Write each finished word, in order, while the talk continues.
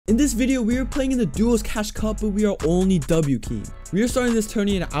In this video, we are playing in the Duos Cash Cup, but we are only W keying. We are starting this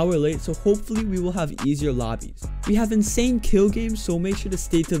tourney an hour late, so hopefully we will have easier lobbies. We have insane kill games, so make sure to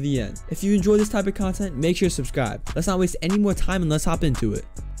stay till the end. If you enjoy this type of content, make sure to subscribe. Let's not waste any more time and let's hop into it.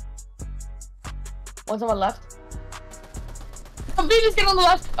 One's on my left. Oh, B just get on the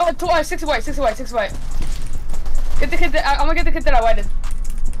left. Oh, 6 away. Get the kid I'm gonna get the kid that I waited.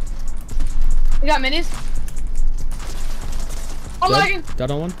 You got minis? I'm lagging.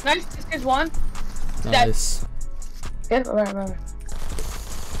 Dead on one. Nice. This kid's one. Nice. Dead. Good. Right.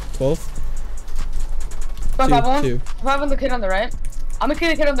 12. If I have the kid on the right. I'm gonna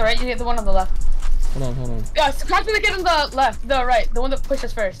kill the kid on the right. You hit the one on the left. Hold on. Yeah, so crack the kid on the left. The right. The one that pushed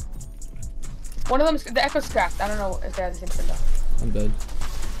us first. One of them is the echo's cracked. I don't know if they have the same kid though. I'm dead.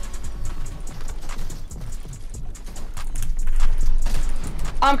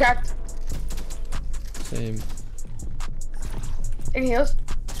 I'm cracked. Same. Taking heals.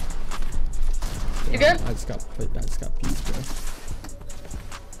 You good? I just got peas, bro.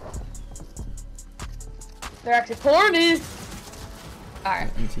 They're actually corny. Alright.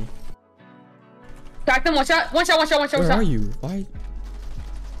 Empty. Crack them. One shot. Where are you? Why?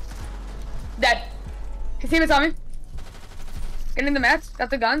 Dead. His teammate's on me. Getting the mats.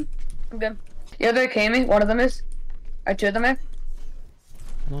 Got the gun. I'm good. The other came me. One of them is. Or two of them are.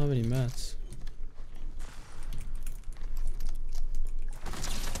 I don't have any mats.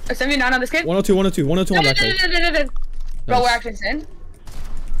 79 on this kid. 102 on that kid. Bro, Nice. we're actually in.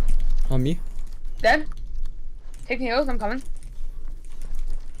 On me. Dead. Taking heals. I'm coming.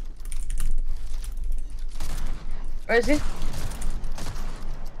 Where is he?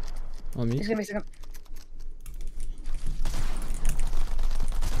 On me. He's gonna be second.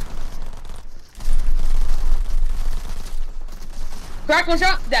 Crack, one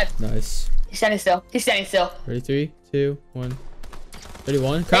shot. Dead. Nice. He's standing still. Ready? 3, 2, 1.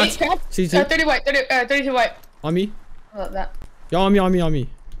 31. Cracked. C2. 30 white. 32 white. On me. I love that. Yo, on me.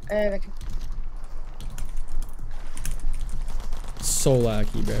 Thank you. So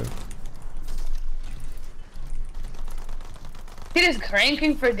laggy, bro. He is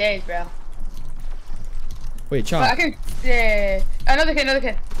cranking for days, bro. Wait, chop. But I can. Yeah. Another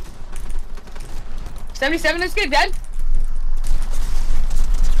kid. 77. This kid dead.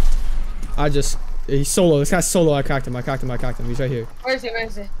 He's solo. This guy's solo. I cracked him. He's right here. Where is he?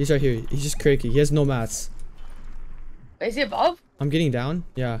 He's right here. He's just cranky. He has no mats. Wait, is he above? I'm getting down.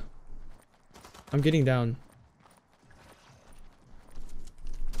 Yeah. I'm getting down.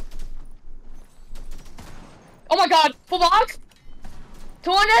 Oh my god. Full box.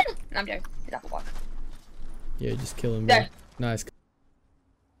 200. No, I'm joking. He's not full box. Yeah, just kill him, bro. Dead. Nice.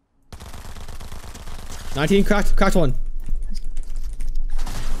 19. Cracked one.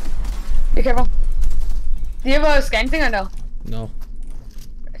 Be careful. Do you have a scan thing or no? No.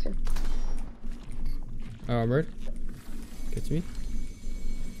 Armored. Gets me.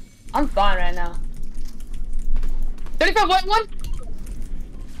 I'm fine right now. 35 white one.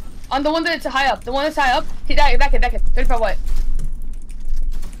 On the one that's high up. The one that's high up. He died. That kid. 35 white.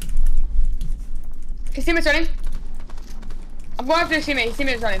 His teammate's running. I'm going after his teammate. His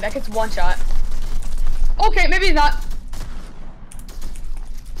teammate's running. That kid's one shot. Okay, maybe he's not.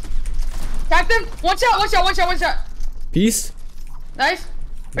 Cracked him. One shot. Peace. Nice.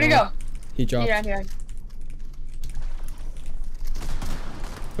 Where'd he go? He dropped. Here.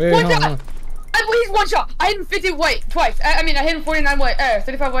 Wait, One hold shot. on. He's one shot. I hit him 50 white twice. I hit him 49 white.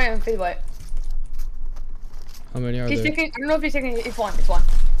 35 white and 50 white. How many are He's there? taking. I don't know if he's taking. It's one.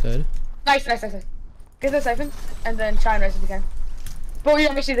 Dead. Nice. Get the siphon and then try and res if you can. Bro,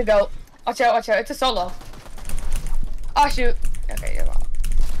 you're actually the goat. Watch out. It's a solo. Oh shoot. Okay, you're wrong.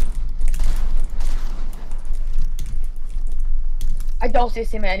 I don't see his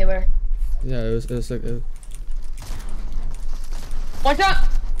teammate anywhere. Yeah, it was like. One shot.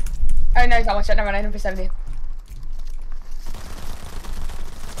 Oh no, he's not one shot. Never mind. I hit him for 70.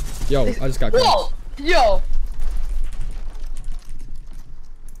 Yo, I just got cracked. Whoa! Yo!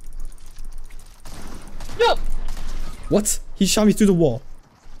 What? He shot me through the wall.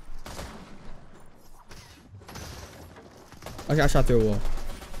 Okay, I shot through a wall.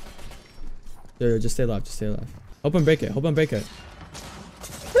 Yo, just stay alive. Hope and break it.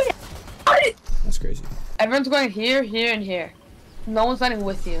 That's crazy. Everyone's going here, and here. No one's landing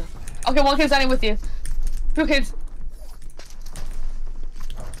with you. Okay, one kid's landing with you. 2 kids.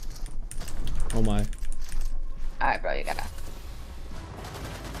 Oh my. Alright, bro, you gotta.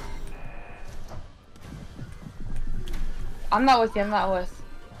 I'm not with you.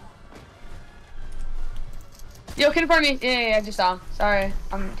 Yo, kid in front of me. Yeah, I just saw him. Sorry,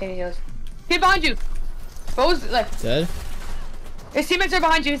 I'm taking heals. Kid behind you. Bro's like dead. His teammates are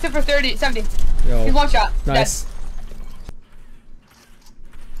behind you. He's hit for 30, 70. Yo. He's one shot. Nice.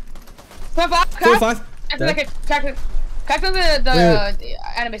 25. 45. Crack on the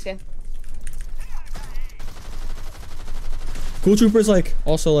anime skin. Cool Trooper's like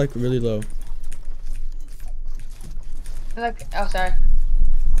also like really low. Like, oh sorry.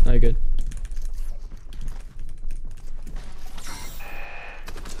 No, you're good.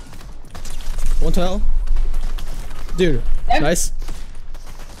 One tail. Dude, nice.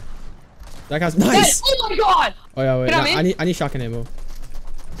 That guy's nice. Oh my god! Oh yeah, wait. Get on me. I need shotgun ammo.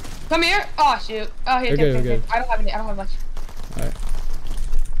 Come here. Oh shoot. Oh here, You're good. I don't have any. I don't have much. Alright.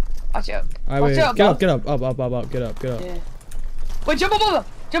 Watch out. Alright, Watch out, get up, get up. Yeah. Wait, jump above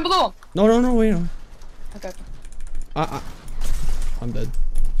him. Jump below him. No, wait, no. Okay. I'm dead.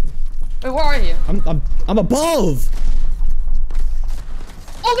 Wait, where are you? I'm above.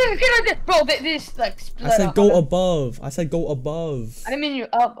 Oh, there's a kid right there, bro. This like. I said go above. I said go above. I didn't mean you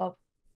up.